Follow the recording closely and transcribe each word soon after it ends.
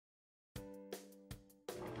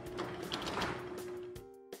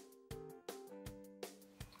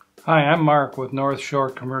Hi, I'm Mark with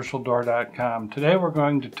NorthshoreCommercialDoor.com. Today we're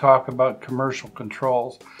going to talk about commercial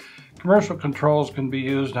controls. Commercial controls can be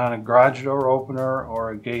used on a garage door opener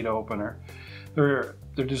or a gate opener. They're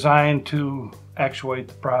designed to actuate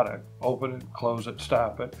the product, open it, close it,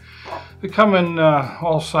 stop it. They come in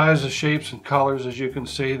all sizes, shapes, and colors, as you can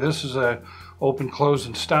see. This is a open, close,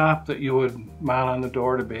 and stop that you would mount on the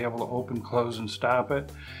door to be able to open, close, and stop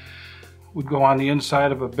it. Would go on the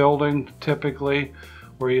inside of a building typically,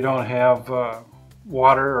 where you don't have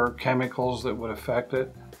water or chemicals that would affect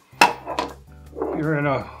it. You're in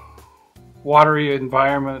a watery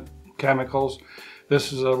environment, chemicals.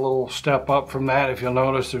 This is a little step up from that. If you'll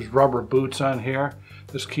notice, there's rubber boots on here.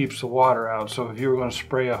 This keeps the water out. So if you were going to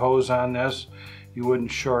spray a hose on this, you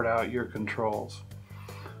wouldn't short out your controls.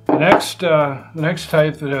 The next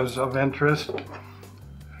type that is of interest,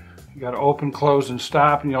 you got to open, close, and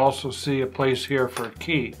stop, and you also see a place here for a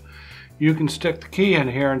key. You can stick the key in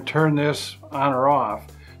here and turn this on or off.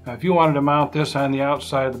 Now, if you wanted to mount this on the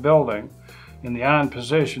outside of the building, in the on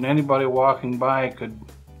position, anybody walking by could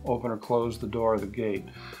open or close the door or the gate.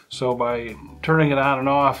 So by turning it on and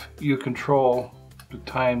off, you control the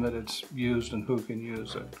time that it's used and who can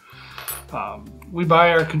use it. We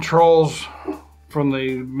buy our controls from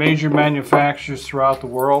the major manufacturers throughout the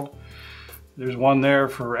world. There's one there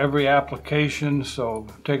for every application, so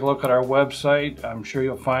take a look at our website. I'm sure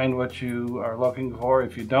you'll find what you are looking for.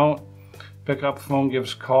 If you don't, pick up the phone, give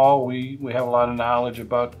us a call. We have a lot of knowledge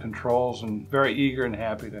about controls and very eager and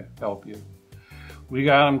happy to help you. We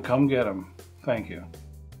got them, come get them. Thank you.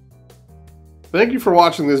 Thank you for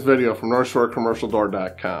watching this video from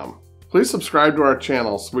NorthshoreCommercialDoor.com. Please subscribe to our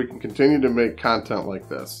channel so we can continue to make content like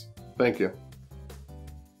this. Thank you.